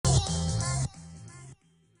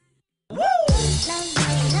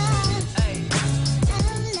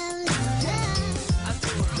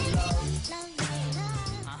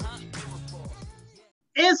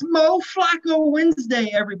It's Mo Flacco Wednesday,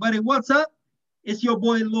 everybody. What's up? It's your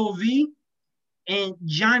boy Lil V and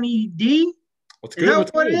Johnny D. What's Is good? that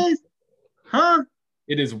What's what it good? is? Huh?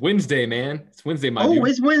 It is Wednesday, man. It's Wednesday, my Oh, dude.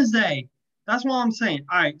 it's Wednesday. That's what I'm saying.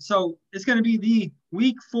 All right, so it's going to be the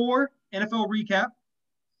Week 4 NFL recap.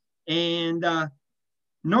 And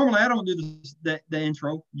normally I don't do the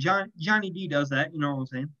intro. Johnny D does that, you know what I'm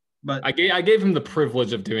saying? But I gave him the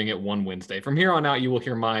privilege of doing it one Wednesday. From here on out, you'll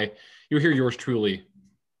hear yours truly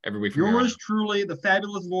every week from here on yours out. truly, the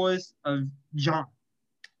fabulous voice of John.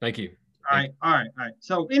 Thank you. All right.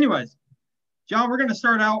 So, anyways, John, we're going to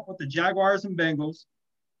start out with the Jaguars and Bengals.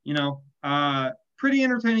 Pretty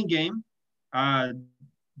entertaining game.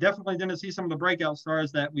 Definitely didn't see some of the breakout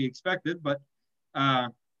stars that we expected, but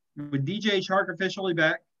with DJ Chark officially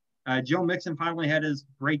back, Joe Mixon finally had his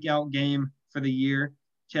breakout game for the year,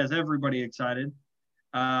 which has everybody excited.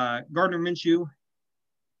 Gardner Minshew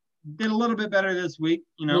did a little bit better this week.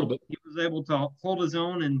 A little bit. He was able to hold his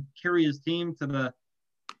own and carry his team to the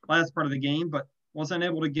last part of the game, but wasn't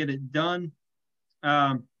able to get it done.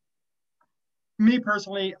 Me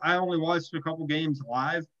personally, I only watched a couple games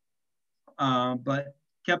live, but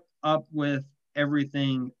kept up with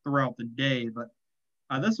everything throughout the day. But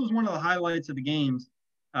this was one of the highlights of the games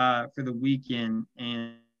for the weekend.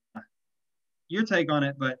 And your take on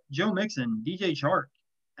it, but Joe Mixon, DJ Chark,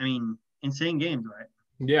 I mean, insane games, right?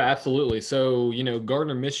 Yeah, absolutely. So,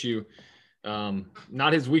 Gardner Minshew,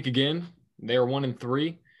 not his week again. They are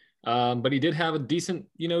 1-3. But he did have a decent,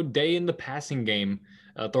 day in the passing game,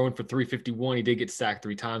 throwing for 351. He did get sacked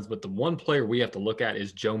 3 times, but the one player we have to look at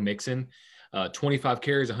is Joe Mixon. 25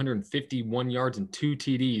 carries, 151 yards, and 2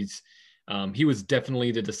 TDs. He was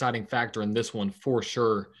definitely the deciding factor in this one for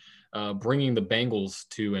sure, bringing the Bengals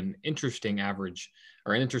to an interesting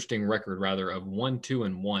record rather of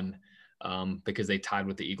 1-2-1. Because they tied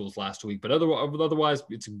with the Eagles last week. But otherwise,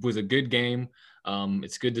 it was a good game.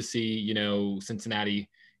 It's good to see, Cincinnati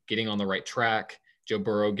getting on the right track, Joe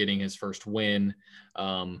Burrow getting his first win.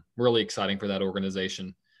 Really exciting for that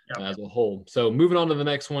organization as a whole. So moving on to the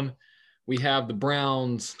next one, we have the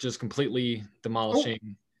Browns just completely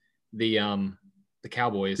demolishing the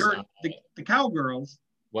Cowboys. The Cowgirls.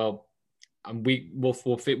 Well, we'll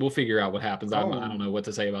figure out what happens. I don't know what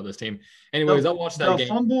to say about this team. Anyways, I'll watch that game.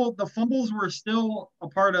 The fumbles were still a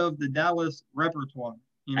part of the Dallas repertoire.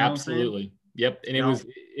 Absolutely. Yep. And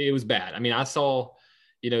it was bad. I mean, I saw,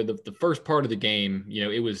 the first part of the game,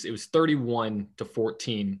 it was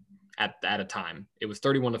 31-14 at a time. It was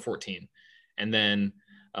 31-14. And then,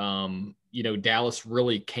 Dallas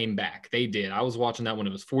really came back. They did. I was watching that when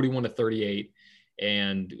it was 41-38.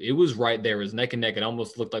 And it was right there. It was neck and neck. It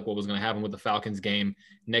almost looked like what was going to happen with the Falcons game.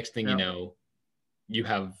 Next thing you know, you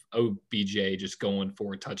have OBJ just going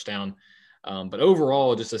for a touchdown. But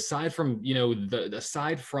overall, just aside from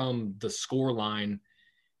the score line,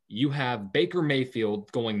 you have Baker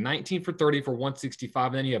Mayfield going 19 for 30 for 165.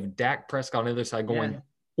 And then you have Dak Prescott on the other side going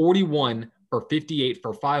 41 for 58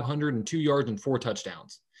 for 502 yards and 4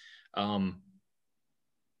 touchdowns. I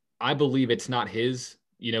believe it's not his.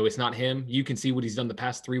 It's not him. You can see what he's done the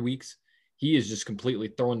past 3 weeks. He is just completely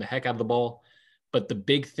throwing the heck out of the ball. But the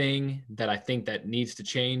big thing that I think that needs to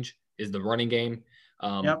change is the running game.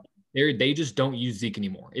 They just don't use Zeke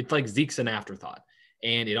anymore. It's like Zeke's an afterthought.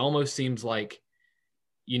 And it almost seems like,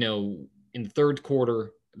 in the third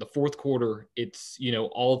quarter, the fourth quarter, it's,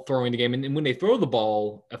 all throwing the game. And when they throw the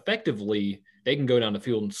ball effectively, they can go down the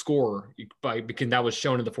field and score because that was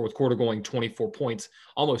shown in the fourth quarter going 24 points,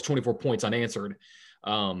 almost 24 points unanswered.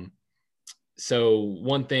 So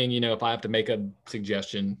one thing, if I have to make a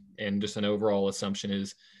suggestion and just an overall assumption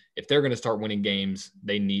is if they're going to start winning games,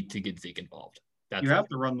 they need to get Zeke involved. You have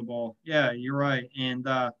to run the ball. Yeah, you're right. And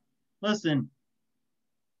listen,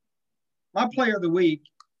 my player of the week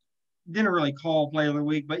didn't really call player of the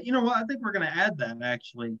week, but you know what? I think we're going to add that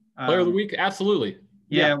actually. Player of the week? Absolutely.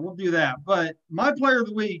 Yeah, we'll do that. But my player of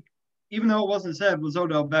the week, even though it wasn't said, was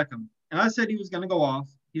Odell Beckham. And I said he was going to go off.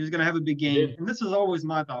 He was going to have a big game. And this is always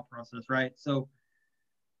my thought process, right? So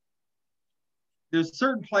there's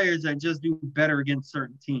certain players that just do better against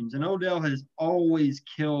certain teams. And Odell has always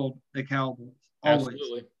killed the Cowboys. Always.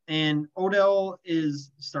 Absolutely. And Odell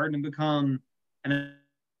is starting to become in a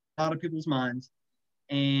lot of people's minds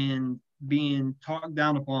and being talked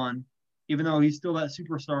down upon, even though he's still that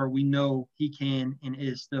superstar we know he can and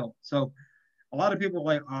is still. So a lot of people are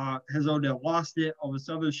like, has Odell lost it? All this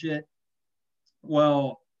other shit.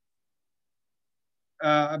 Well,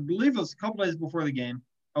 I believe it was a couple days before the game,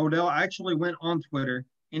 Odell actually went on Twitter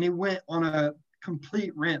and he went on a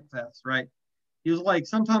complete rant fest, right? He was like,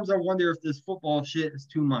 sometimes I wonder if this football shit is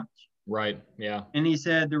too much. Right, yeah. And he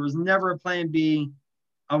said there was never a plan B.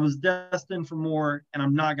 I was destined for more, and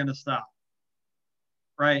I'm not going to stop.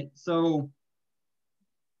 Right? So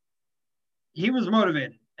he was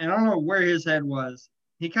motivated, and I don't know where his head was.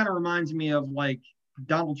 He kind of reminds me of like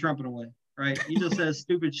Donald Trump in a way, right? He just says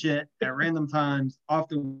stupid shit at random times, off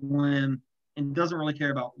the whim, and doesn't really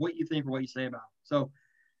care about what you think or what you say about him. So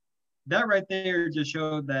that right there just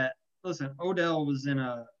showed that, listen, Odell was in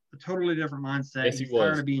a totally different mindset. Yes, he He's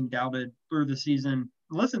tired was. of being doubted through the season.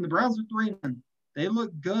 Listen, the Browns are 3-1. They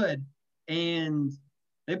look good, and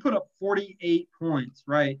they put up 48 points,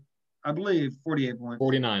 right? I believe 48 points.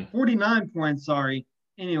 49. 49 points, sorry.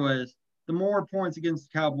 Anyways, the more points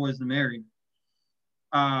against the Cowboys, the merrier.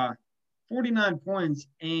 49 points,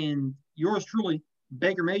 and yours truly,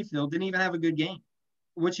 Baker Mayfield, didn't even have a good game,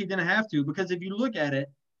 which he didn't have to, because if you look at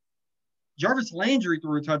it, Jarvis Landry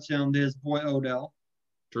threw a touchdown to his boy Odell.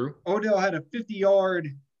 True. Odell had a 50-yard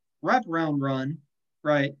wraparound run,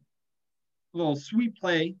 right? A little sweep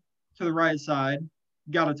play to the right side,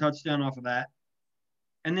 got a touchdown off of that.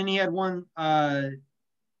 And then he had one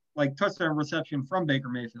touchdown reception from Baker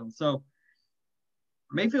Mayfield. So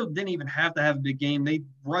Mayfield didn't even have to have a big game. They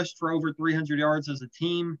rushed for over 300 yards as a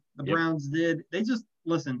team. The Browns did. They just,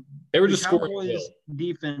 listen, they were just Cowboys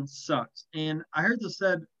defense sucks. And I heard this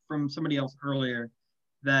said from somebody else earlier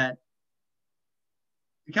that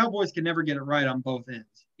the Cowboys can never get it right on both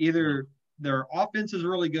ends. Either their offense is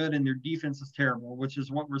really good and their defense is terrible, which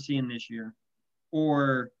is what we're seeing this year,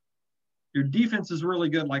 or your defense is really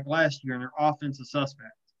good like last year and their offense is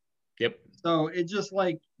suspect. Yep. So it's just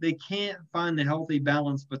like they can't find the healthy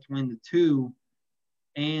balance between the two.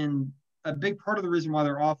 And a big part of the reason why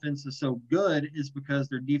their offense is so good is because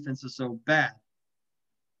their defense is so bad.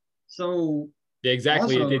 So yeah,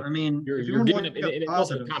 exactly. Also, I mean, you're giving it. It's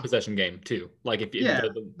also a time possession game too. Like if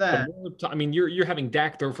you're having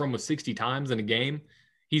Dak throw for almost 60 times in a game,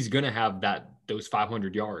 he's gonna have those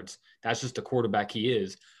 500 yards. That's just the quarterback he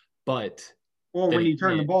is. But when you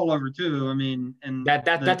turn the ball over too, I mean, and that's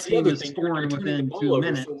the other thing. Scoring within 2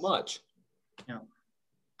 minutes. So much. Yeah.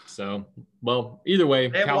 So either way,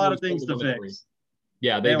 they have a lot of things to fix.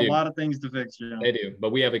 Yeah, they do. have a lot of things to fix. Yeah. They do.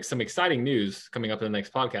 But we have some exciting news coming up in the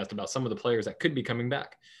next podcast about some of the players that could be coming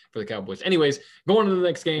back for the Cowboys. Anyways, going to the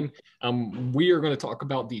next game, we are going to talk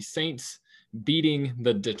about the Saints beating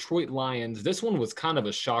the Detroit Lions. This one was kind of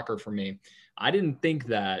a shocker for me. I didn't think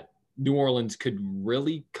that New Orleans could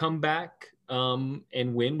really come back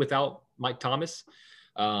and win without Mike Thomas.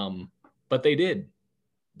 But they did.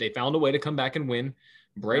 They found a way to come back and win.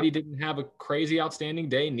 Brady didn't have a crazy outstanding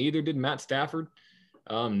day. Neither did Matt Stafford.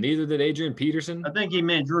 Neither did Adrian Peterson. I think he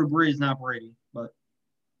meant Drew Brees, not Brady. But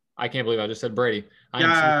I can't believe I just said Brady.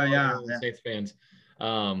 Saints fans.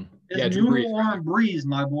 It's Noodle Arm Breeze,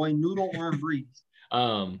 my boy. Noodle Arm Breeze.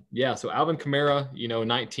 So Alvin Kamara,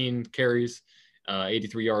 19 carries,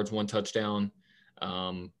 83 yards, 1 touchdown.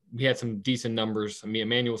 We had some decent numbers. I mean,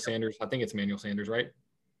 Emmanuel Sanders. I think it's Emmanuel Sanders, right?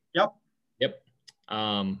 Yep.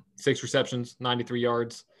 6 receptions, 93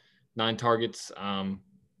 yards, 9 targets.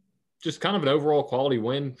 Just kind of an overall quality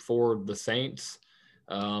win for the Saints.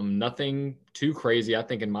 Nothing too crazy, I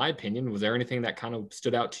think, in my opinion. Was there anything that kind of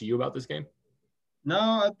stood out to you about this game? No,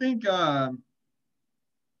 I think how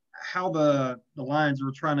the Lions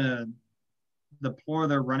were trying to deploy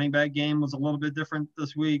their running back game was a little bit different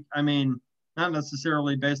this week. I mean, not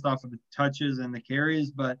necessarily based off of the touches and the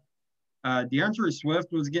carries, but DeAndre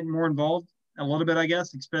Swift was getting more involved a little bit, I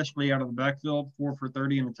guess, especially out of the backfield, 4 for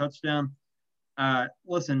 30 and a touchdown.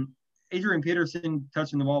 Listen, Adrian Peterson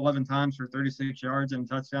touching the ball 11 times for 36 yards and a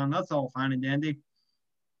touchdown. That's all fine and dandy.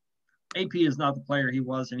 AP is not the player he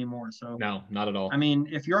was anymore. So no, not at all. I mean,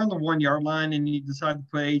 if you're on the 1 yard line and you decide to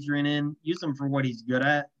put Adrian in, use him for what he's good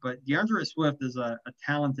at. But DeAndre Swift is a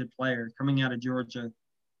talented player coming out of Georgia.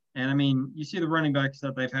 And I mean, you see the running backs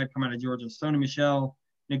that they've had come out of Georgia: Sony Michel,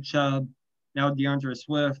 Nick Chubb, now DeAndre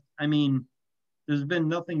Swift. I mean, there's been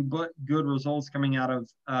nothing but good results coming out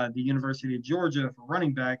of the University of Georgia for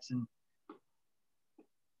running backs. And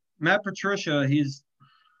Matt Patricia, he's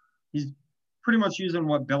pretty much using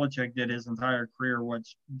what Belichick did his entire career,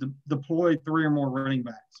 which deploy 3 or more running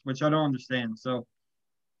backs, which I don't understand. So,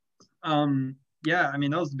 I mean,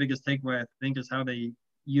 that was the biggest takeaway, I think, is how they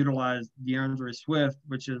utilized DeAndre Swift,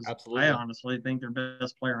 which is, absolutely, I honestly think their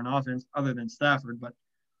best player on offense other than Stafford. But,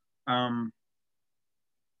 I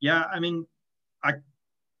mean,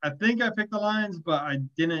 I think I picked the Lions, but I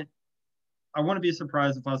didn't. I wouldn't be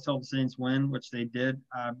surprised if I saw the Saints win, which they did.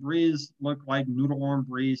 Breeze looked like Noodle Arm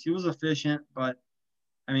Breeze. He was efficient, but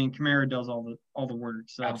I mean, Kamara does all the work.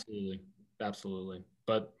 So absolutely.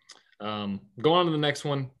 But going on to the next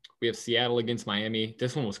one, we have Seattle against Miami.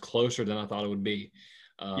 This one was closer than I thought it would be.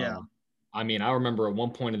 I mean, I remember at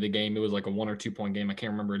one point of the game, it was like a 1 or 2 point game. I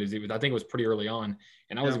can't remember it. I think it was pretty early on,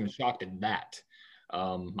 and I was even shocked at that.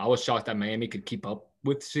 I was shocked that Miami could keep up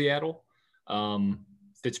with Seattle.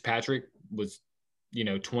 Fitzpatrick was,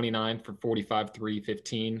 29 for 45,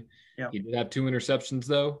 315. Yep. He did have 2 interceptions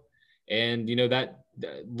though. And, that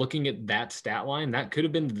looking at that stat line, that could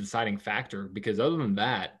have been the deciding factor, because other than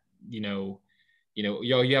that, you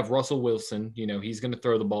have Russell Wilson, he's going to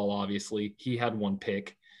throw the ball. Obviously he had 1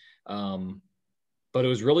 pick. But it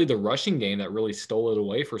was really the rushing game that really stole it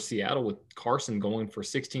away for Seattle, with Carson going for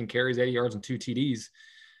 16 carries, 80 yards, and 2 TDs.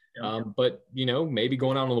 But, maybe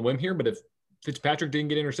going out on the whim here, but if Fitzpatrick didn't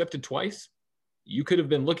get intercepted twice, you could have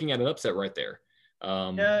been looking at an upset right there.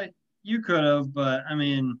 Yeah, you could have, but I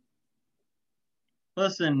mean,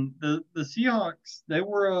 listen, the Seahawks, they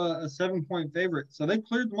were a 7-point favorite, so they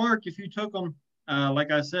cleared the mark if you took them.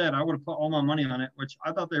 Like I said, I would have put all my money on it, which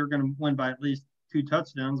I thought they were going to win by at least 2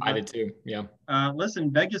 touchdowns. I did too, yeah.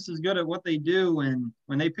 Listen, Vegas is good at what they do, and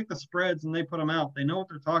when they pick the spreads and they put them out, they know what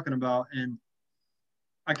they're talking about. And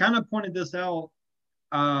I kind of pointed this out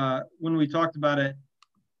when we talked about it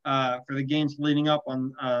for the games leading up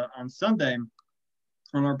on Sunday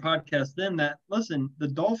on our podcast then, that, listen, the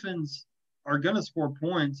Dolphins are going to score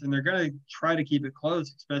points, and they're going to try to keep it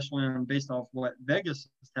close, especially based off what Vegas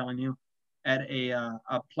is telling you at a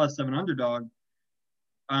 +7 underdog.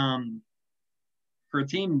 For a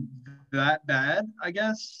team that bad, I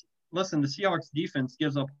guess, listen, the Seahawks defense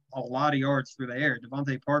gives up a lot of yards through the air.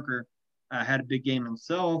 Devontae Parker had a big game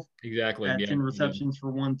himself. Exactly. Had 10 receptions for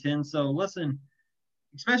 110. So, listen,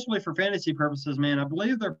 especially for fantasy purposes, man, I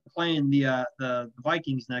believe they're playing the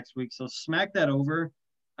Vikings next week. So smack that over.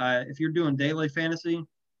 If you're doing daily fantasy,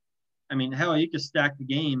 I mean, hell, you could stack the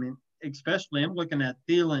game. And especially, I'm looking at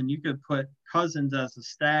Thielen. You could put Cousins as a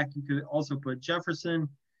stack. You could also put Jefferson,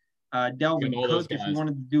 Dalvin Cook if you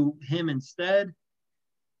wanted to do him instead.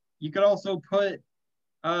 You could also put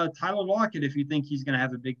Tyler Lockett if you think he's going to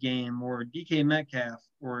have a big game, or DK Metcalf,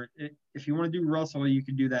 or if you want to do Russell, you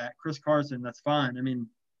could do that. Chris Carson, that's fine. I mean,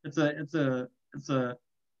 it's a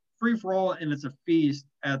free for all, and it's a feast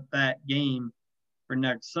at that game for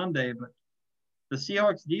next Sunday. But the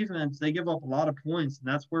Seahawks defense, they give up a lot of points, and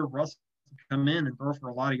that's where Russell can come in and throw for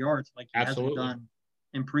a lot of yards, like he hasn't done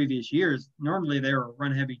in previous years. Normally, they're a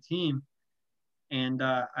run-heavy team, and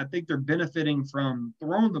I think they're benefiting from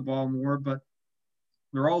throwing the ball more, but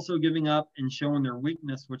they're also giving up and showing their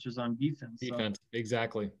weakness, which is on defense. Defense, so.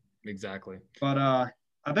 Exactly. But I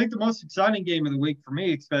think the most exciting game of the week for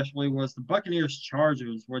me, especially, was the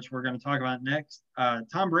Buccaneers-Chargers, which we're going to talk about next.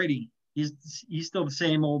 Tom Brady, he's still the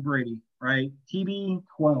same old Brady, right?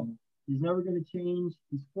 TB12. He's never going to change.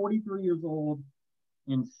 He's 43 years old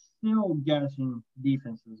and still gashing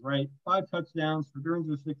defenses, right? 5 touchdowns for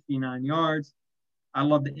 369 yards. I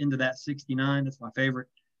love the end of that 69. That's my favorite.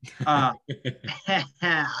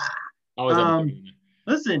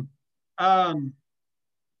 Listen,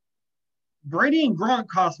 Brady and Gronk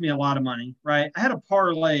cost me a lot of money, right? I had a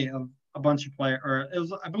parlay of a bunch of players, or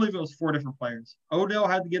I believe it was 4 different players. Odell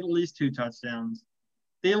had to get at least 2 touchdowns.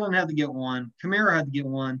 Thielen had to get 1. Kamara had to get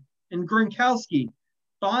 1. And Gronkowski,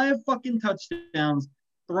 5 fucking touchdowns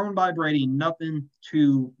thrown by Brady, nothing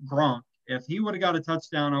to Gronk. If he would have got a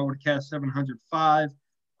touchdown, I would have cashed $705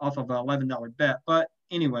 off of an $11 bet. But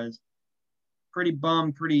anyways, pretty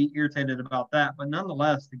bummed, pretty irritated about that. But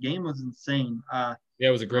nonetheless, the game was insane. Yeah,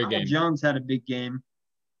 it was a great game. Jones had a big game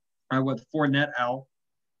with Fournette out.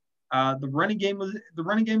 The running game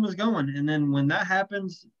was going, and then when that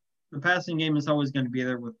happens, the passing game is always going to be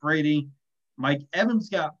there with Brady. Mike Evans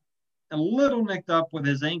got a little nicked up with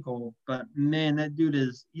his ankle, but man, that dude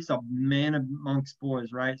he's a man amongst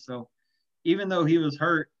boys, right? So even though he was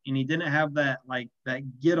hurt and he didn't have that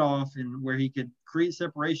get off and where he could create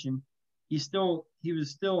separation, he was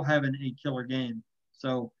still having a killer game.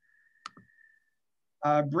 So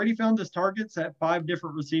Brady found his targets at 5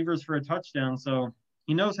 different receivers for a touchdown. So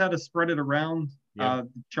he knows how to spread it around. The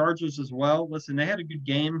Chargers as well. Listen, they had a good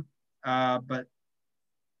game, but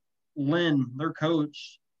Lynn, their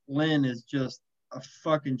coach, is just a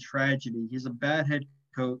fucking tragedy. He's a bad head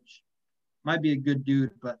coach. Might be a good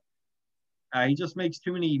dude, but he just makes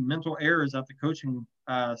too many mental errors at the coaching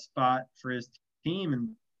spot for his team. And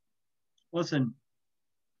listen,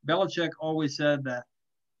 Belichick always said that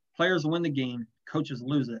players win the game, coaches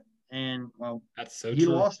lose it. And, well, that's so he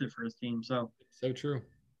true. lost it for his team. So it's so true.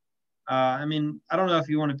 I mean, I don't know if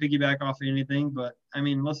you want to piggyback off of anything, but, I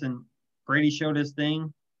mean, listen, Brady showed his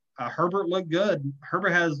thing. Herbert looked good.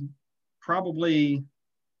 Herbert has probably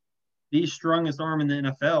the strongest arm in the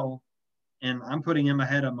NFL, and I'm putting him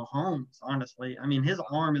ahead of Mahomes, honestly. I mean, his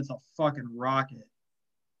arm is a fucking rocket.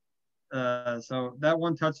 So that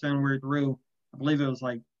one touchdown where he threw, I believe it was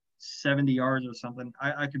like 70 yards or something.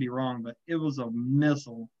 I could be wrong, but it was a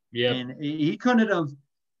missile. Yep. And he couldn't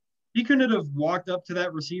have walked up to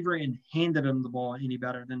that receiver and handed him the ball any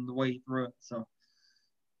better than the way he threw it. So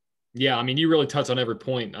Yeah, I mean, you really touch on every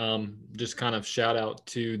point. Just kind of shout out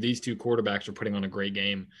to these two quarterbacks for putting on a great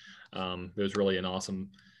game. It was really an awesome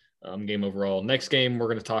game overall. Next game we're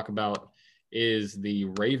going to talk about is the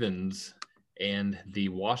Ravens and the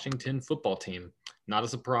Washington football team. Not a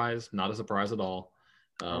surprise at all.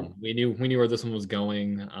 We knew where this one was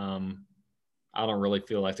going. I don't really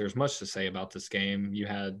feel like there's much to say about this game. You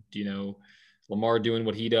had, Lamar doing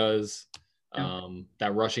what he does,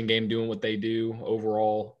 that rushing game doing what they do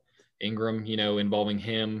overall. Ingram, involving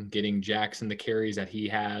him, getting Jackson the carries that he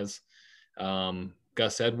has.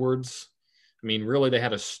 Gus Edwards. I mean, really, they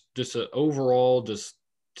had just an overall just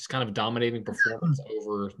kind of dominating performance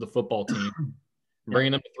over the football team,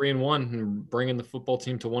 bringing them to 3-1 and bringing the football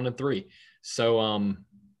team to 1-3. So,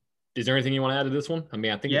 is there anything you want to add to this one? I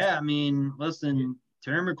mean, I think. Yeah, I mean, listen,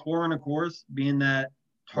 Terry McLaurin, of course, being that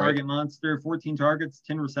target monster, 14 targets,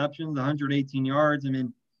 10 receptions, 118 yards. I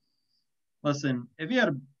mean, listen, if you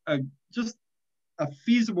had just a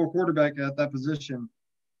feasible quarterback at that position,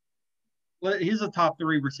 he's a top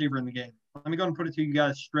 3 receiver in the game. Let me go and put it to you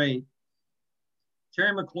guys straight.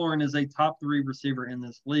 Terry McLaurin is a top 3 receiver in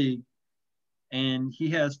this league, and he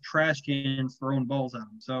has trash cans throwing balls at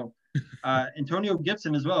him. So Antonio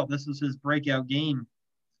Gibson as well. This was his breakout game.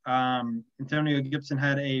 Antonio Gibson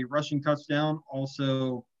had a rushing touchdown.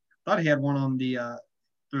 Also, thought he had one on the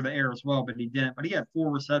through the air as well, but he didn't. But he had 4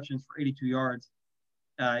 receptions for 82 yards.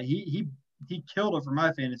 He killed it for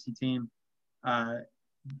my fantasy team.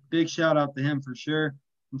 Big shout out to him for sure.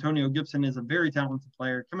 Antonio Gibson is a very talented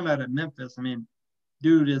player coming out of Memphis. I mean,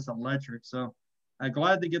 dude is electric. So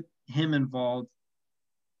glad to get him involved.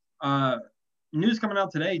 News coming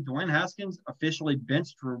out today, Dwayne Haskins officially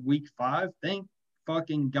benched for week 5. Thank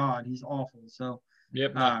fucking God. He's awful. So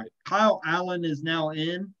yep. Kyle Allen is now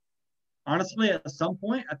in. Honestly, at some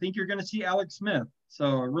point, I think you're going to see Alex Smith. So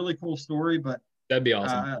a really cool story, but that'd be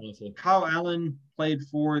awesome. Kyle Allen played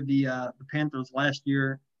for the Panthers last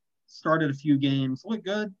year, started a few games, looked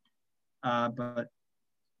good. But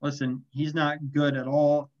listen, he's not good at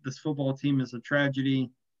all. This football team is a tragedy,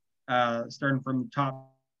 starting from the top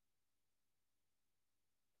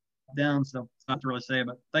down. So not to really say,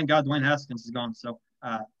 but thank God Dwayne Haskins is gone. So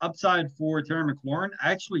upside for Terry McLaurin,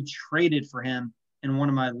 I actually traded for him in one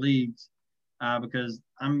of my leagues because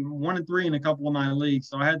I'm 1-3 in a couple of my leagues,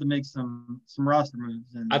 so I had to make some roster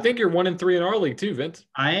moves. And I think you're 1-3 in our league too, Vince.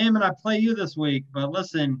 I am, and I play you this week. But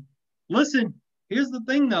listen. Here's the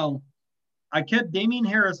thing, though. I kept Damian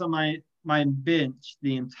Harris on my bench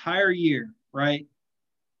the entire year, right?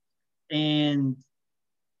 And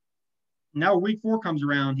now week 4 comes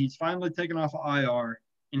around. He's finally taken off of IR,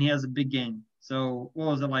 and he has a big game. So what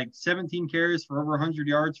was it, like 17 carries for over 100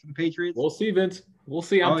 yards for the Patriots? We'll see, Vince. We'll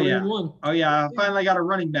see. I'm 3-1. Oh yeah, I finally got a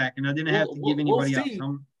running back, and I didn't have to give anybody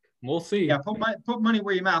else. We'll see. Yeah, put money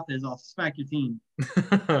where your mouth is. I'll smack your team.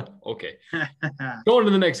 Okay. Going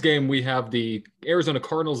to the next game, we have the Arizona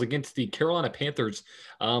Cardinals against the Carolina Panthers.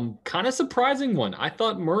 Kind of surprising one. I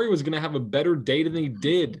thought Murray was going to have a better day than he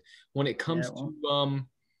did when it comes to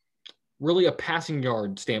really a passing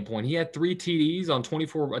yard standpoint. He had 3 TDs on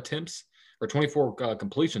 24 attempts, or 24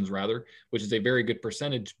 completions rather, which is a very good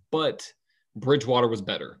percentage, but Bridgewater was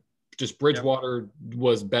better. Just Bridgewater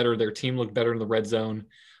was better. Their team looked better in the red zone.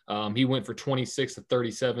 He went for 26 of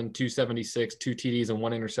 37, 276, 2 TDs, and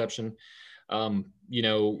 1 interception.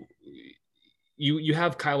 You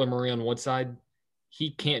have Kyler Murray on one side. He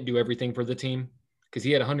can't do everything for the team because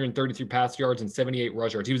he had 133 pass yards and 78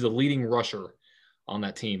 rush yards. He was the leading rusher on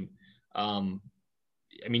that team.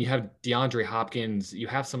 I mean, you have DeAndre Hopkins. You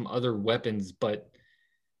have some other weapons, but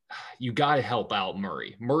you got to help out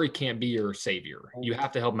Murray. Murray can't be your savior. You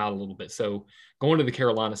have to help him out a little bit. So going to the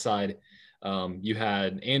Carolina side, you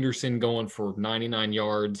had Anderson going for 99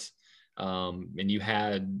 yards. And you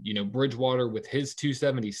had, Bridgewater with his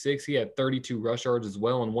 276. He had 32 rush yards as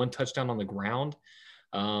well and 1 touchdown on the ground.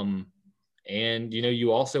 And,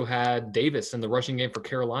 you also had Davis in the rushing game for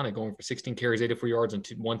Carolina going for 16 carries, 84 yards, and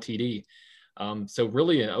 1 TD. So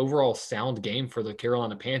really an overall sound game for the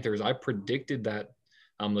Carolina Panthers. I predicted that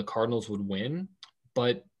the Cardinals would win,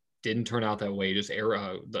 but didn't turn out that way. Just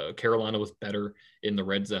the Carolina was better in the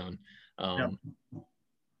red zone.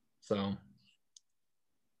 So.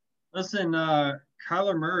 Listen,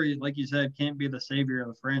 Kyler Murray, like you said, can't be the savior of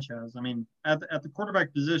the franchise. I mean, at the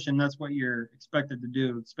quarterback position, that's what you're expected to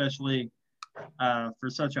do, especially for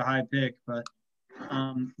such a high pick. But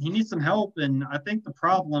He needs some help, and I think the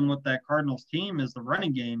problem with that Cardinals team is the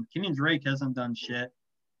running game. Kenyon Drake hasn't done shit.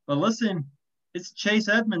 But listen, it's Chase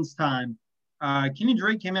Edmonds' time. Kenyon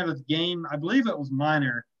Drake came out of the game. I believe it was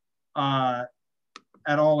minor at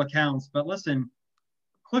all accounts. But listen,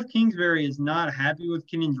 Cliff Kingsbury is not happy with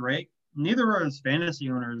Kenyon Drake. Neither are his fantasy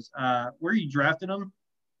owners. Where you drafted him,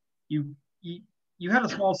 you had a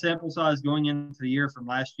small sample size going into the year from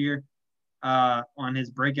last year on his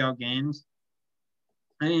breakout games.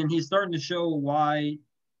 And he's starting to show why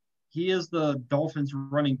he is the Dolphins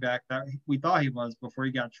running back that we thought he was before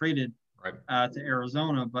he got traded to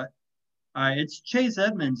Arizona. But it's Chase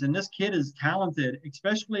Edmonds, and this kid is talented,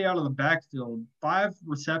 especially out of the backfield. 5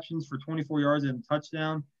 receptions for 24 yards and a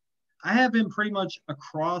touchdown. I have him pretty much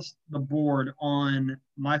across the board on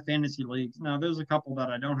my fantasy leagues. Now, there's a couple that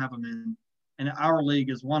I don't have him in, and our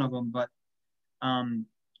league is one of them. But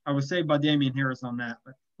I was saved by Damian Harris on that.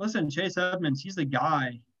 But listen, Chase Edmonds, he's the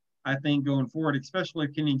guy, I think, going forward, especially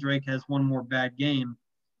if Kenyon Drake has one more bad game.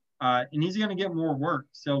 And he's going to get more work.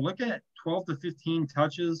 So look at 12 to 15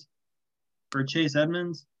 touches for Chase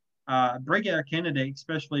Edmonds. Breakout candidate,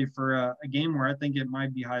 especially for a game where I think it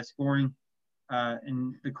might be high scoring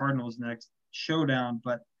in the Cardinals' next showdown.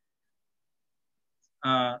 But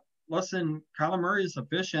listen, Kyler Murray is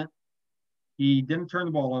efficient. He didn't turn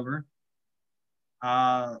the ball over.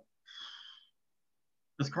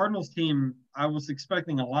 This Cardinals team, I was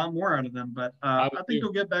expecting a lot more out of them, but I think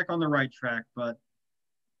they'll get back on the right track. But,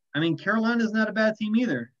 I mean, Carolina's not a bad team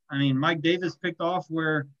either. I mean, Mike Davis picked off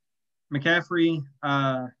where McCaffrey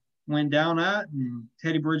went down at, and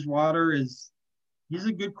Teddy Bridgewater he's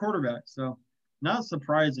a good quarterback. So, not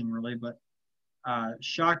surprising, really, but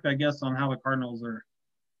shocked, I guess, on how the Cardinals are,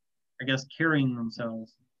 I guess, carrying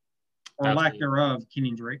themselves. Or Absolutely. lack thereof,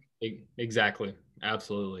 Kenyon Drake. Exactly.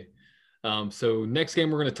 Absolutely. So next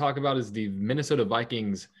game we're going to talk about is the Minnesota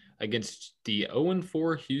Vikings against the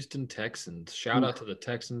 0-4 Houston Texans. Shout out to the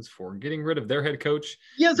Texans for getting rid of their head coach.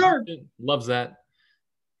 Yes, sir. Loves that.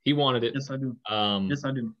 He wanted it. Yes, I do. Yes,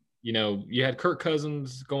 I do. You know, you had Kirk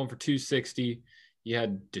Cousins going for 260. You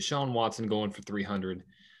had Deshaun Watson going for 300.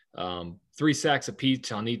 3 sacks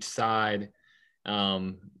apiece on each side.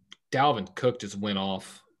 Dalvin Cook just went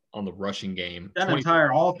off on the rushing game. That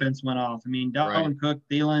entire offense went off. I mean, Dalvin Cook,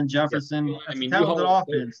 Thielen, Jefferson. Yeah. I mean, talented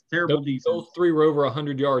offense. Terrible defense. Those 3 were over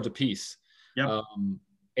 100 yards apiece. Yep.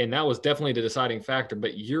 And that was definitely the deciding factor.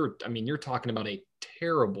 But you're talking about a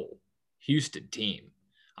terrible Houston team.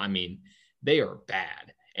 I mean, they are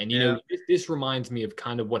bad. And, you know, this reminds me of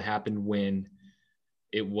kind of what happened when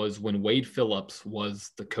Wade Phillips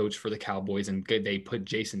was the coach for the Cowboys and they put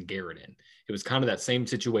Jason Garrett in. It was kind of that same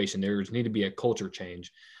situation. There needed to be a culture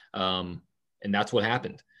change. And that's what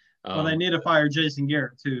happened. Well, they need to fire Jason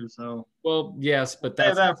Garrett too. So. Well, yes, but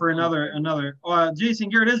that's that for another. Jason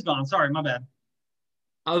Garrett is gone. Sorry, my bad.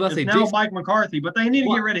 I was about to say now Mike McCarthy, but they need to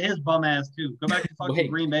get rid of his bum ass too. Go back to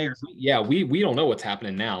fucking Green Bay or something. Yeah, we don't know what's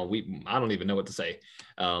happening now. I don't even know what to say.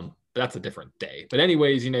 But that's a different day. But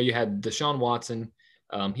anyways, you know, you had Deshaun Watson.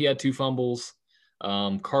 He had 2 fumbles.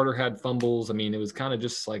 Carter had fumbles. I mean, it was kind of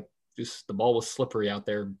just the ball was slippery out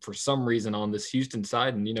there for some reason on this Houston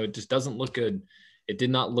side. And, you know, it just doesn't look good. It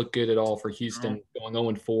did not look good at all for Houston going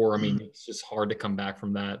 0-4. I mean, it's just hard to come back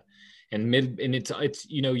from that. And it's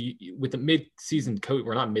you know, with a mid-season coach,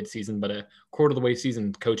 or not mid-season, but a quarter of the way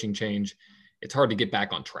season coaching change, it's hard to get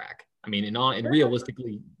back on track. I mean, and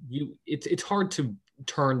realistically, it's hard to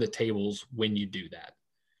turn the tables when you do that.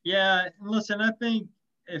 Yeah, listen, I think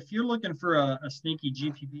if you're looking for a sneaky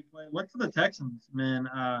GPP play, look for the Texans, man.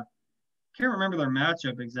 Can't remember their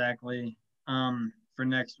matchup exactly for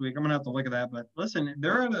next week. I'm gonna have to look at that. But listen,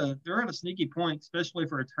 they're at a sneaky point, especially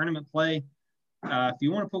for a tournament play. If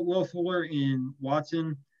you want to put Will Fuller in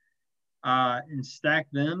Watson and stack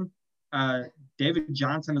them, David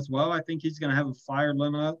Johnson as well. I think he's going to have a fire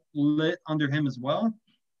lit under him as well.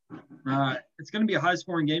 It's going to be a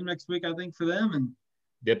high-scoring game next week, I think, for them. And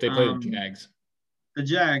yep, they play the Jags. The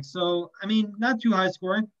Jags. So, I mean, not too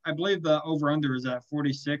high-scoring. I believe the over-under is at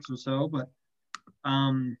 46 or so. But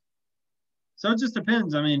so it just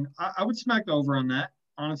depends. I mean, I would smack the over on that,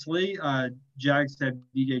 honestly. Jags had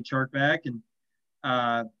DJ Chark back, and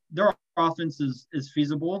their offense is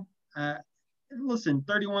feasible. Listen,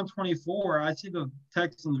 31-24, I see the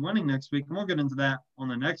Texans winning next week, and we'll get into that on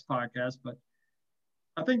the next podcast. But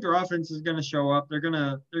I think their offense is going to show up. They're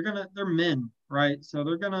men, right? So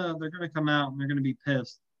they're gonna come out and they're gonna be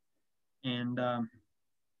pissed. And no,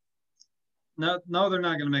 they're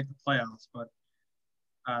not gonna make the playoffs, but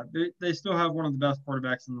they still have one of the best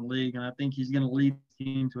quarterbacks in the league, and I think he's gonna lead the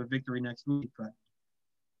team to a victory next week. But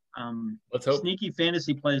Let's hope. Sneaky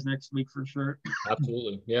fantasy plays next week for sure.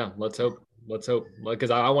 Absolutely. Yeah. Let's hope.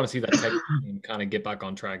 Because I want to see that Texas team kind of get back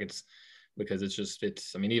on track.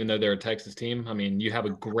 Because I mean, even though they're a Texas team, I mean, you have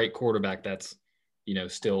a great quarterback that's,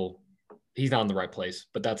 still, he's not in the right place,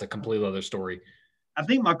 but that's a completely other story. I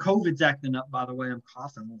think my COVID's acting up, by the way. I'm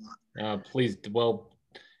coughing a lot. Please. Well,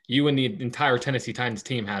 you and the entire Tennessee Titans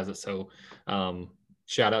team has it. So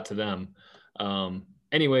shout out to them.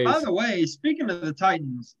 Anyways. By the way, speaking of the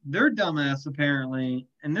Titans, they're dumbass apparently,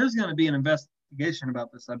 and there's going to be an investigation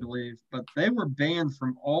about this, I believe, but they were banned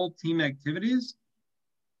from all team activities.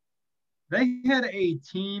 They had a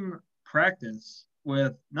team practice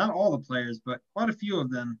with not all the players, but quite a few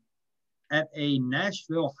of them at a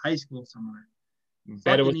Nashville high school somewhere.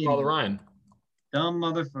 Bet it was Father Ryan. Dumb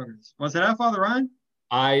motherfuckers. Was it at Father Ryan?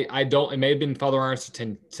 I don't. It may have been Father Ryan's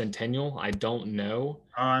Centennial. I don't know.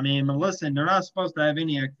 I mean, listen, they're not supposed to have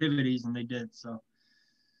any activities, and they did. So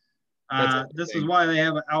this is why they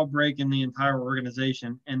have an outbreak in the entire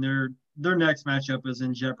organization, and their next matchup is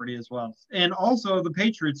in jeopardy as well. And also, the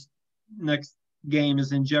Patriots' next game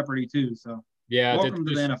is in jeopardy too. So yeah, welcome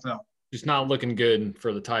to the NFL. Just not looking good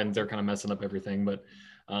for the Titans. They're kind of messing up everything. But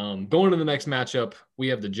going to the next matchup, we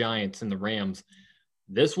have the Giants and the Rams.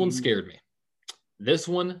 This one scared me.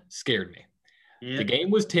 Yeah. The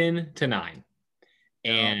game was 10-9.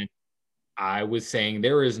 And I was saying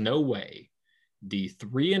there is no way the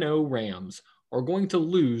 3-0 Rams are going to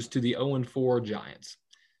lose to the 0-4 Giants.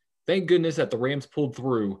 Thank goodness that the Rams pulled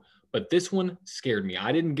through, but this one scared me.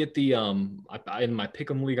 I didn't get the in my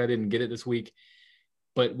Pick'em league, I didn't get it this week.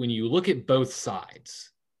 But when you look at both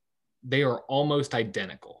sides, they are almost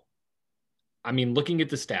identical. I mean, looking at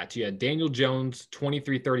the stats, you had Daniel Jones,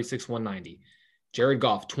 23-36, 190. Jared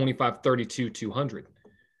Goff, 25-32, 200.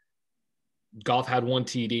 Goff had one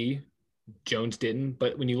TD. Jones didn't.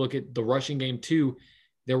 But when you look at the rushing game too,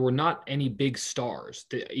 there were not any big stars.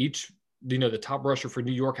 The top rusher for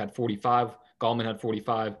New York had 45. Gallman had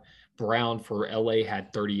 45. Brown for LA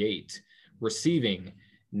had 38. Receiving,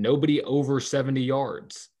 nobody over 70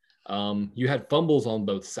 yards. You had fumbles on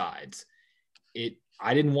both sides.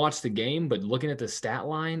 I didn't watch the game, but looking at the stat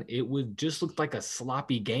line, it would just look like a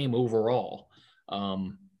sloppy game overall. I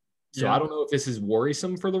don't know if this is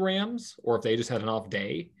worrisome for the Rams or if they just had an off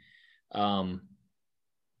day.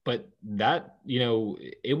 But that,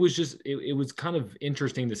 it was kind of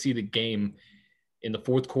interesting to see the game in the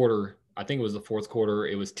fourth quarter. I think it was the fourth quarter.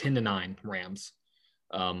 It was 10-9 Rams.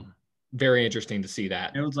 Very interesting to see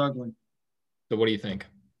that. It was ugly. So what do you think?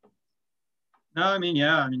 No,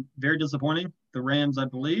 very disappointing. The Rams, I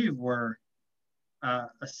believe, were a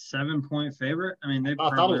 7-point favorite. I mean, I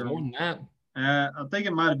thought it was more than that. I think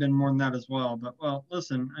it might have been more than that as well. But,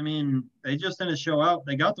 listen, they just didn't show out.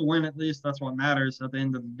 They got the win at least. That's what matters at the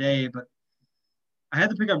end of the day. But I had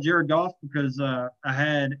to pick up Jared Goff because I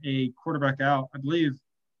had a quarterback out, I believe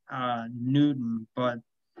Newton. But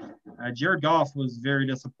Jared Goff was very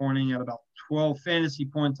disappointing at about 12 fantasy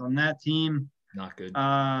points on that team. Not good.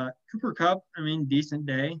 Cooper Kupp, decent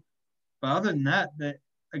day. But other than that,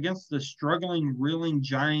 against the struggling, reeling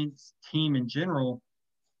Giants team in general,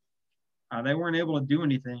 they weren't able to do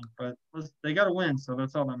anything. But they got to win, so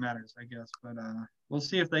that's all that matters, I guess. But we'll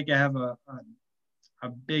see if they can have a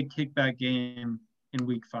big kickback game in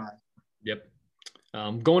Week 5. Yep.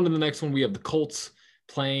 Going to the next one, we have the Colts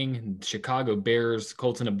playing Chicago Bears.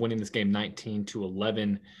 Colts end up winning this game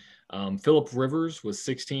 19-11. Phillip Rivers was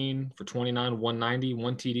 16 for 29, 190,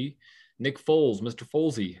 1 TD. Nick Foles, Mr.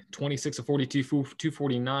 Folesy, 26 of 42,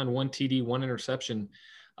 249, 1 TD, 1 interception.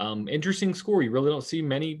 Interesting score. You really don't see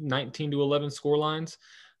many 19-11 score lines.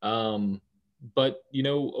 But,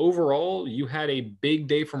 overall, you had a big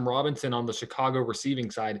day from Robinson on the Chicago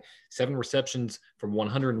receiving side, 7 receptions for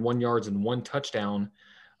 101 yards and 1 touchdown.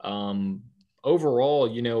 Overall,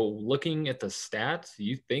 looking at the stats,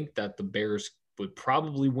 you think that the Bears would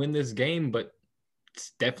probably win this game, but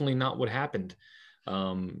it's definitely not what happened.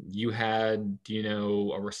 You had,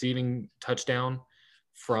 a receiving touchdown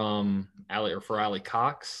from Ali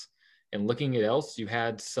Cox, and looking at else, you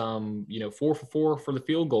had some, 4 for 4 for the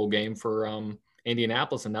field goal game for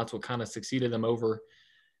Indianapolis, and that's what kind of succeeded them over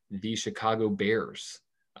the Chicago Bears.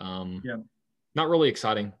 Not really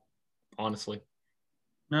exciting, honestly.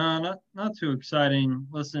 No, not too exciting.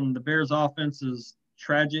 Listen, the Bears offense is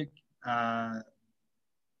tragic.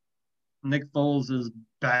 Nick Foles is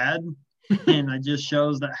bad, and it just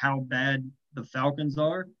shows that how bad the Falcons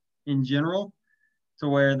are in general, to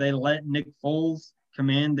where they let Nick Foles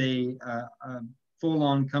command a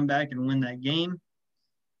full-on comeback and win that game.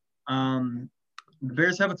 The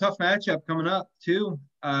Bears have a tough matchup coming up, too.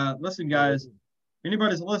 Listen, guys, if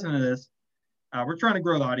anybody's listening to this, We're trying to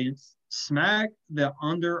grow the audience. Smack the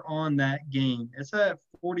under on that game. It's at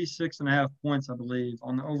 46.5 points, I believe,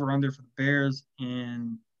 on the over-under for the Bears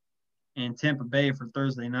in Tampa Bay for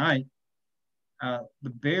Thursday night. The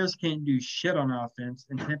Bears can't do shit on offense,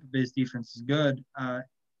 and Tampa Bay's defense is good.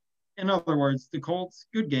 In other words, the Colts,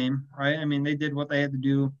 good game, right? I mean, they did what they had to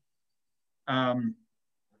do.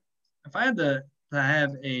 If I had to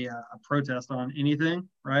have a protest on anything,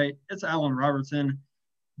 right, it's Allen Robertson.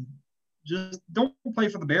 Just don't play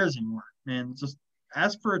for the Bears anymore, man. Just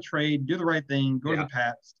ask for a trade, do the right thing, go to the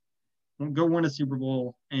Pats, go win a Super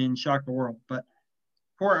Bowl, and shock the world. But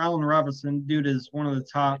poor Allen Robinson, dude is one of the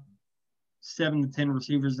top 7 to 10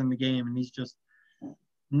 receivers in the game, and he's just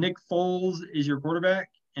Nick Foles is your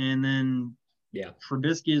quarterback, and then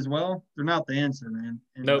Trubisky as well. They're not the answer, man.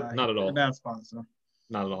 And, nope, not at all. A bad spot, so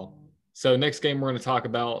not at all. So next game we're going to talk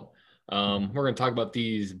about.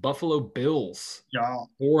 These Buffalo Bills. Yeah.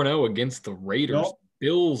 4-0 against the Raiders. Yep.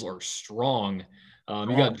 Bills are strong.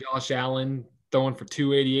 You got Josh Allen throwing for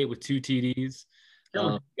 288 with 2 TDs.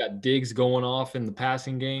 You got Diggs going off in the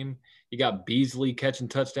passing game. You got Beasley catching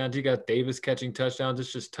touchdowns. You got Davis catching touchdowns.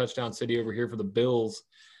 It's just touchdown city over here for the Bills.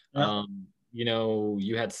 Yep.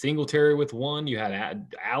 You had Singletary with 1. You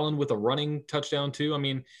had Allen with a running touchdown too. I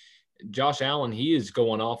mean, Josh Allen, he is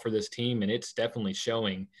going off for this team, and it's definitely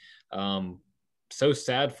showing. So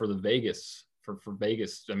sad for the Vegas. For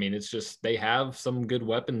Vegas. I mean, it's just they have some good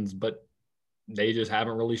weapons, but they just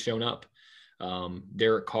haven't really shown up.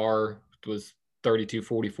 Derek Carr was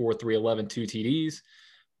 32-44, 311, 2 TDs,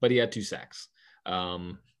 but he had 2 sacks.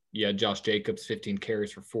 You had Josh Jacobs, 15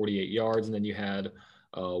 carries for 48 yards, and then you had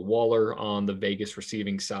Waller on the Vegas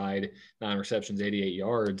receiving side, 9 receptions, 88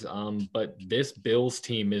 yards. But this Bills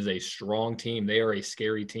team is a strong team. They are a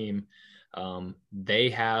scary team. They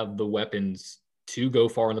have the weapons to go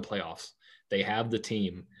far in the playoffs. They have the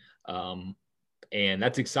team. And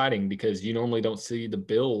that's exciting because you normally don't see the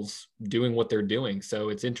Bills doing what they're doing. So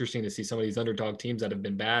it's interesting to see some of these underdog teams that have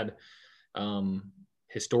been bad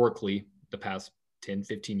historically the past 10,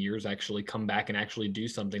 15 years actually come back and actually do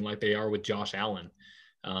something like they are with Josh Allen.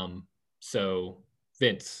 So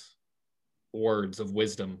Vince, words of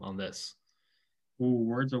wisdom on this. Ooh,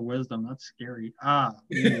 words of wisdom. That's scary.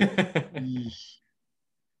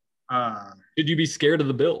 Should you be scared of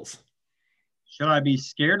the Bills? Should I be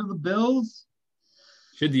scared of the Bills?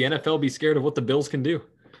 Should the NFL be scared of what the Bills can do?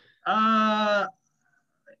 Yeah,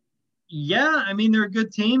 I mean, they're a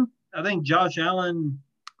good team. I think Josh Allen,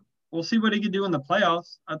 we'll see what he can do in the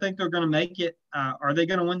playoffs. I think they're going to make it. Are they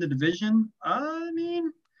going to win the division? I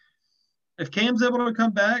mean, if Cam's able to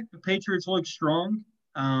come back, the Patriots look strong.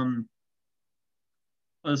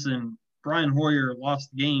 Listen, Brian Hoyer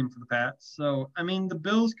lost the game for the Pats. So, I mean, the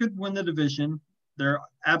Bills could win the division. They're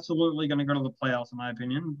absolutely going to go to the playoffs, in my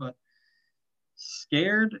opinion. But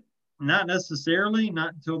scared, not necessarily,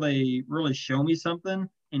 not until they really show me something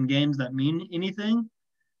in games that mean anything.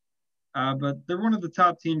 But they're one of the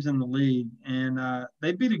top teams in the league. And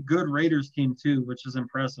they beat a good Raiders team, too, which is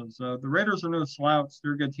impressive. So the Raiders are no slouch.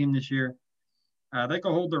 They're a good team this year. They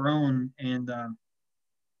can hold their own. And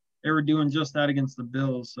they were doing just that against the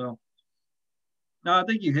Bills. So, no, I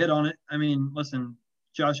think you hit on it. I mean, listen,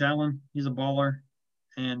 Josh Allen, he's a baller.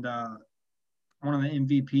 And one of the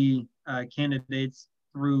MVP candidates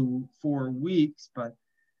through 4 weeks. But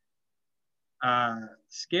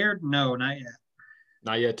scared? No, not yet.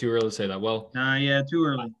 Not yet. Too early to say that. Well, nah, yeah, too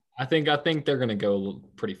early. I think they're going to go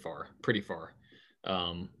pretty far.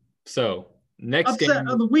 So next upset game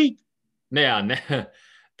of the week. Yeah,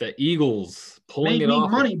 the Eagles pulling Made it me off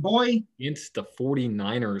money, boy. against the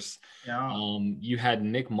 49ers. Yeah. You had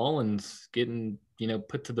Nick Mullins getting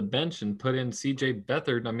put to the bench and put in CJ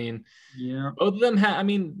Beathard. I mean, yeah, both of them had. I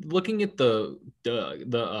mean, looking at the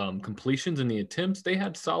completions and the attempts, they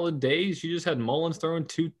had solid days. You just had Mullins throwing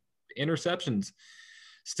 2 interceptions.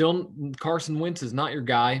 Still, Carson Wentz is not your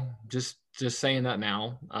guy. Just saying that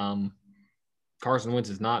now. Carson Wentz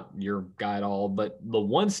is not your guy at all. But the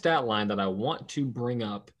one stat line that I want to bring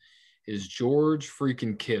up is George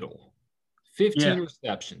freaking Kittle. 15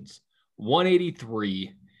 receptions,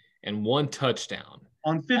 183, and 1 touchdown.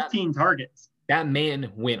 On 15 targets. That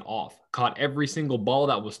man went off, caught every single ball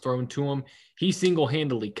that was thrown to him. He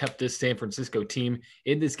single-handedly kept this San Francisco team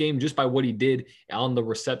in this game just by what he did on the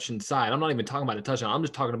reception side. I'm not even talking about a touchdown. I'm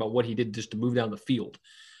just talking about what he did just to move down the field.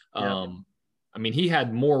 Yeah. I mean, he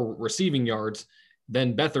had more receiving yards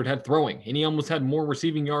than Beathard had throwing, and he almost had more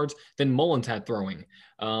receiving yards than Mullins had throwing.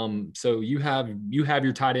 So you have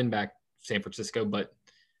your tight end back, San Francisco, but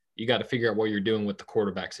you got to figure out what you're doing with the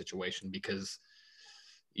quarterback situation because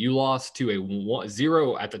you lost to a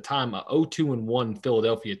 0 at the time, a 0-2-1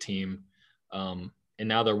 Philadelphia team. And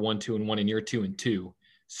now they're 1-2-1 and you're 2-2.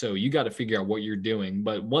 So you got to figure out what you're doing.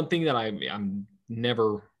 But one thing that I'm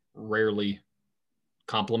never rarely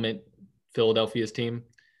compliment Philadelphia's team,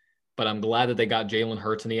 but I'm glad that they got Jalen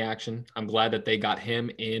Hurts in the action. I'm glad that they got him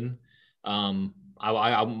in. I've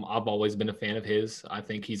always been a fan of his. I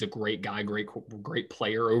think he's a great guy, great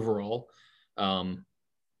player overall.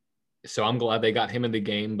 So I'm glad they got him in the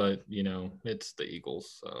game, but it's the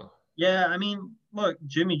Eagles. So. Yeah, I mean, look,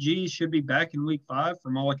 Jimmy G should be back in week 5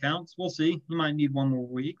 from all accounts. We'll see. He might need one more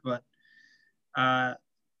week, but the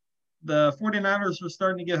 49ers are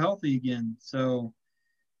starting to get healthy again. So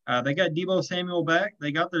they got Deebo Samuel back.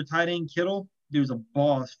 They got their tight end Kittle. Dude's a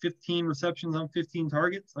boss. 15 receptions on 15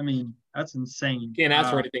 targets. I mean, that's insane. Can't ask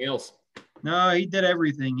for anything else. No, he did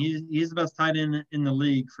everything. He's the best tight end in the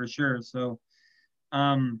league for sure. So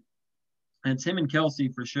it's him and Kelsey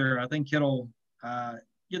for sure. I think Kittle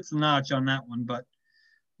gets the notch on that one. But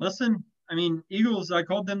listen, I mean, Eagles, I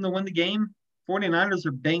called them to win the game. 49ers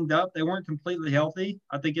are banged up. They weren't completely healthy.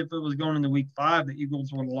 I think if it was going into week 5, the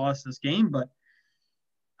Eagles would have lost this game. But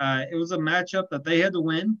it was a matchup that they had to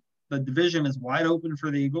win. The division is wide open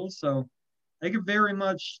for the Eagles. So they could very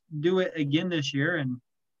much do it again this year. And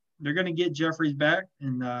they're going to get Jeffries back.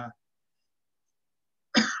 And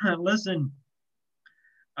listen,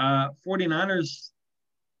 49ers,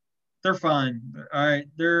 they're fine. All right,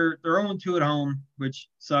 they're 0-2 at home, which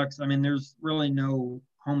sucks. I mean, there's really no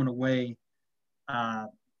home and away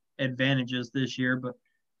advantages this year, but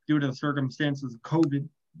due to the circumstances of COVID,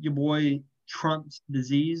 your boy Trump's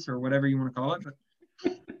disease or whatever you want to call it. But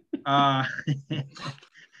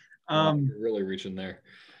you're really reaching there.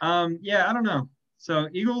 Yeah, I don't know. So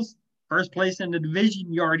Eagles, first place in the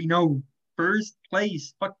division, you already know. First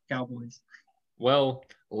place. Fuck Cowboys. Well,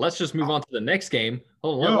 let's just move on to the next game.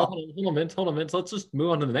 Hold on a minute. Let's just move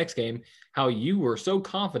on to the next game. How you were so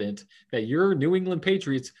confident that your New England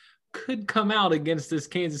Patriots could come out against this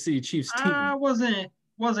Kansas City Chiefs team. I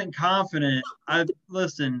wasn't confident. I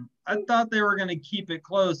thought they were going to keep it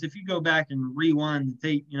close. If you go back and rewind the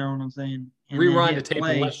tape, you know what I'm saying? Rewind the tape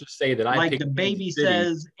and let's just say that I picked the baby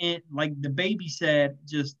says, and like the baby said,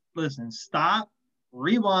 just listen, stop,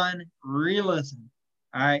 rewind, re-listen.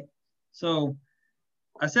 All right. So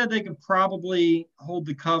I said they could probably hold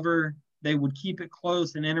the cover. They would keep it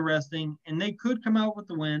close and interesting, and they could come out with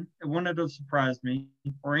the win. It wouldn't have surprised me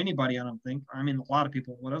or anybody, I don't think. I mean, a lot of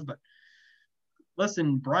people would have, but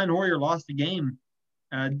listen, Brian Hoyer lost the game.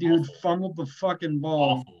 Dude fumbled the fucking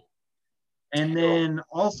ball. Awful. And then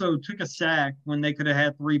also took a sack when they could have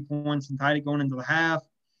had 3 points and tied it going into the half.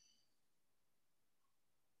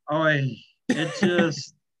 Oh, it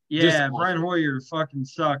just – yeah, Brian Hoyer fucking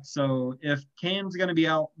sucks. So if Cam's going to be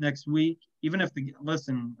out next week, even if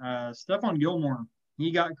Stephon Gilmore,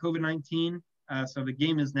 he got COVID-19, so the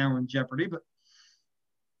game is now in jeopardy. But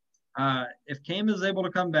if Cam is able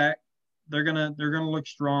to come back, they're gonna look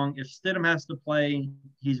strong. If Stidham has to play,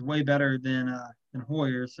 he's way better than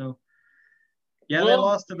Hoyer. So yeah, they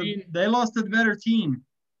lost to the better team,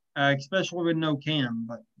 especially with no Cam.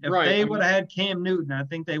 But if they would have had Cam Newton, I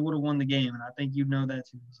think they would have won the game, and I think you know that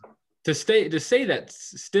too. So. To say that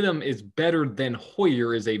Stidham is better than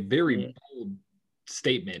Hoyer is a very bold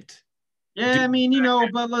statement. Yeah, I mean,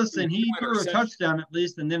 but listen, he threw a touchdown at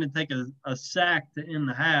least and didn't take a sack to end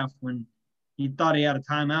the half when he thought he had a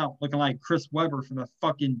timeout, looking like Chris Webber for the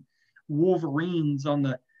fucking Wolverines on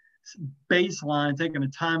the baseline, taking a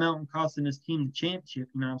timeout and costing his team the championship.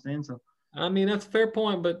 You know what I'm saying? So, I mean, that's a fair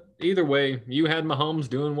point, but either way, you had Mahomes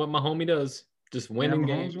doing what Mahomes does. Just winning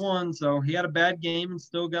games. Mahomes won, so he had a bad game and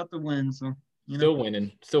still got the win. So still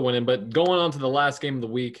winning. But going on to the last game of the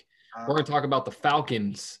week, we're going to talk about the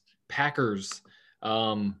Falcons, Packers.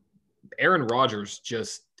 Aaron Rodgers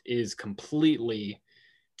just is completely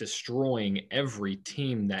destroying every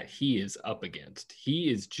team that he is up against. He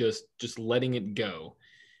is just letting it go,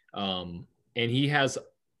 and he has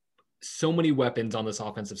so many weapons on this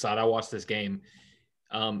offensive side. I watched this game.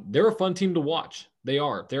 They're a fun team to watch.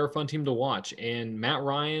 They're a fun team to watch. And Matt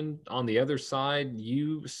Ryan on the other side,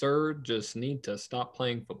 you, sir, just need to stop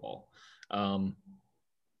playing football.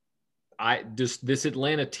 This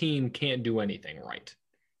Atlanta team can't do anything right.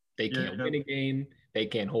 They can't win a game. They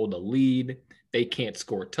can't hold a lead. They can't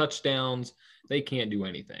score touchdowns. They can't do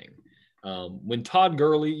anything. When Todd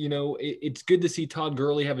Gurley, it's good to see Todd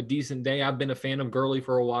Gurley have a decent day. I've been a fan of Gurley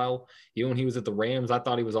for a while. Even when he was at the Rams, I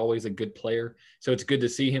thought he was always a good player. So it's good to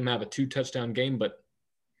see him have a 2-touchdown game. But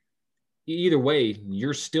either way,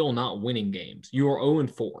 you're still not winning games. You are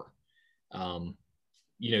 0-4.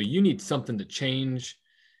 You need something to change.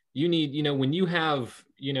 You need, when you have,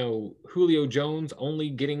 Julio Jones only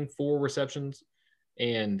getting 4 receptions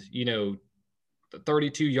and,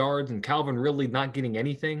 32 yards and Calvin Ridley not getting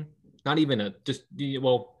anything. Not even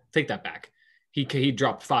take that back. He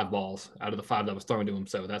dropped 5 balls out of the 5 that was thrown to him,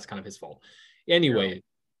 so that's kind of his fault. Anyway,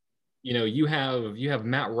 you have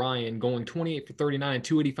Matt Ryan going 28 for 39 and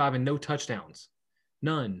 285 and no touchdowns.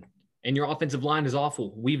 None. And your offensive line is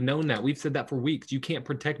awful. We've known that. We've said that for weeks. You can't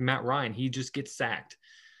protect Matt Ryan. He just gets sacked.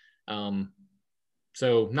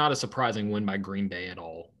 So not a surprising win by Green Bay at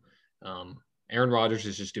all. Aaron Rodgers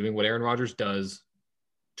is just doing what Aaron Rodgers does.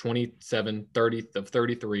 27, 30 of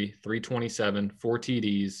 33, 327, 4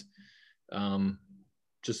 TDs.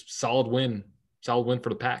 Just solid win for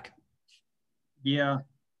the Pack. Yeah.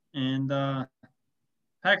 And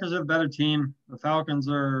Packers are a better team. The Falcons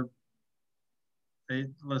are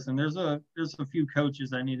listen, there's a few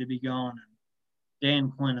coaches that need to be gone. Dan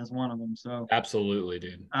Quinn is one of them. So absolutely,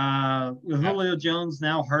 dude. With Julio Jones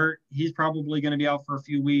now hurt, he's probably going to be out for a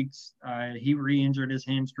few weeks. He re-injured his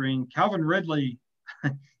hamstring. Calvin Ridley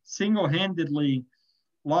single-handedly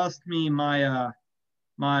lost me my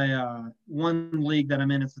one league that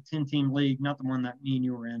I'm in. It's a 10-team league, not the one that me and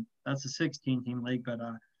you were in. That's a 16-team league, but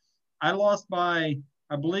I lost by,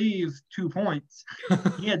 I believe, 2 points.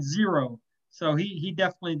 He had 0, so he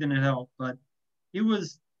definitely didn't help. But he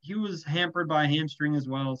was hampered by a hamstring as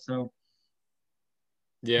well, so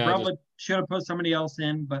yeah, probably should have put somebody else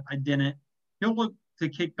in, but I didn't. He'll look to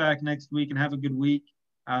kick back next week and have a good week.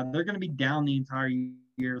 They're going to be down the entire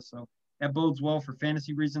year, so that bodes well for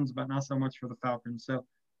fantasy reasons, but not so much for the Falcons. So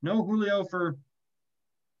no Julio for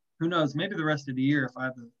who knows, maybe the rest of the year if I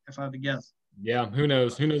have to guess. Yeah, who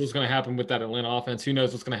knows? Who knows what's going to happen with that Atlanta offense? Who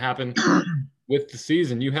knows what's going to happen with the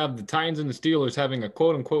season? You have the Titans and the Steelers having a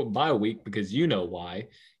quote-unquote bye week because you know why.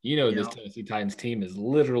 This Tennessee Titans team is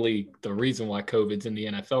literally the reason why COVID's in the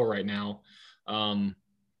NFL right now.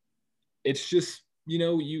 It's just,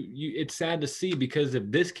 it's sad to see because if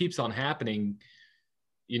this keeps on happening,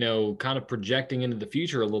 kind of projecting into the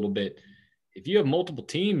future a little bit, if you have multiple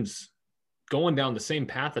teams going down the same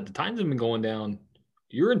path that the Titans have been going down,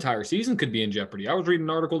 your entire season could be in jeopardy. I was reading an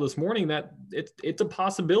article this morning that it's a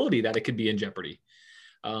possibility that it could be in jeopardy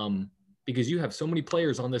because you have so many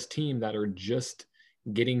players on this team that are just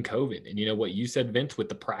getting COVID. And what you said, Vince, with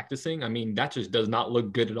the practicing, I mean, that just does not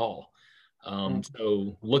look good at all.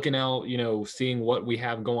 So looking out, seeing what we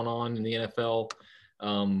have going on in the NFL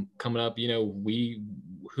coming up,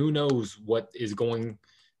 who knows what is going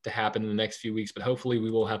to happen in the next few weeks, but hopefully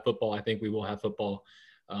we will have football. I think we will have football.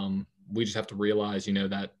 We just have to realize,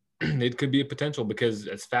 that it could be a potential because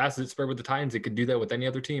as fast as it spread with the Titans, it could do that with any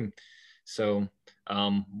other team. So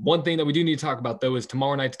one thing that we do need to talk about, though, is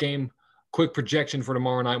tomorrow night's game. Quick projection for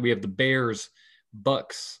tomorrow night. We have the Bears,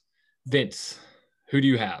 Bucks. Vince, who do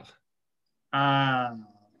you have? I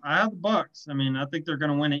have the Bucks. I mean, I think they're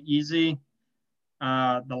going to win it easy.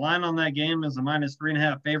 The line on that game is a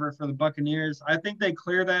 -3.5 favorite for the Buccaneers. I think they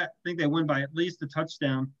clear that. I think they win by at least a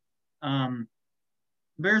touchdown. The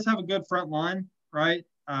Bears have a good front line, right?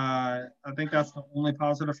 I think that's the only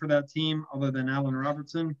positive for that team other than Allen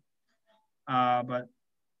Robertson. But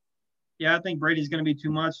yeah, I think Brady's going to be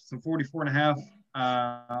too much. It's a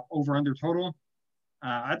 44.5 over/under total.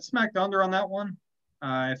 I'd smack the under on that one.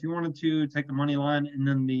 If you wanted to take the money line and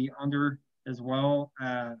then the under as well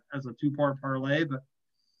as a 2-part parlay, but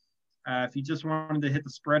if you just wanted to hit the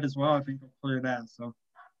spread as well, I think they'll clear that. So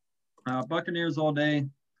Buccaneers all day.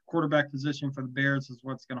 Quarterback position for the Bears is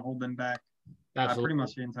what's going to hold them back pretty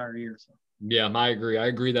much the entire year. So yeah, I agree. I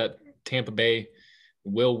agree that Tampa Bay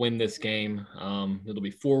will win this game. It'll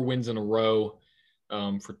be 4 wins in a row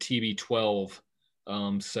for TB12.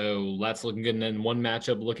 So that's looking good. And then one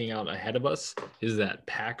matchup looking out ahead of us is that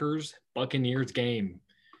Packers-Buccaneers game.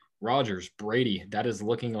 Rodgers, Brady, that is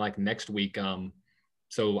looking like next week.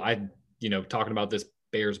 So talking about this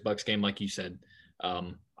Bears-Bucks game, like you said,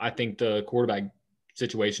 I think the quarterback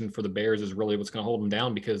situation for the Bears is really what's going to hold them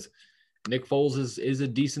down because Nick Foles is a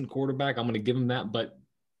decent quarterback. I'm going to give him that, but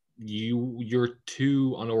you're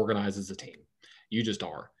too unorganized as a team. You just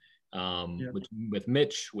are. With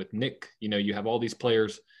Mitch, with Nick, you have all these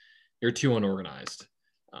players. You're too unorganized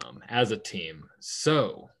as a team.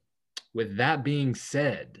 So with that being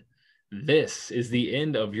said, this is the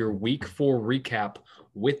end of your Week 4 recap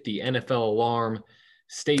with the NFL Alarm.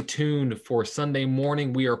 Stay tuned for Sunday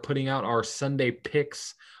morning. We are putting out our Sunday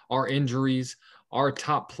picks, our injuries, our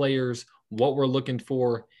top players, what we're looking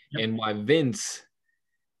for, and why Vince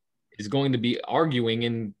is going to be arguing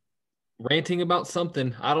and ranting about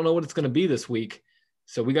something. I don't know what it's going to be this week,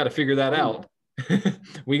 so we got to figure that out.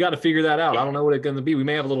 We got to figure that out. I don't know what it's going to be. We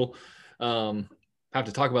may have a little have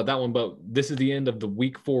to talk about that one, but this is the end of the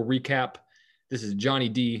Week 4 recap. This is Johnny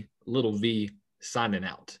D, Little V, signing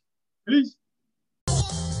out. Peace.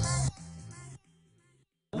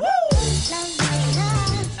 Love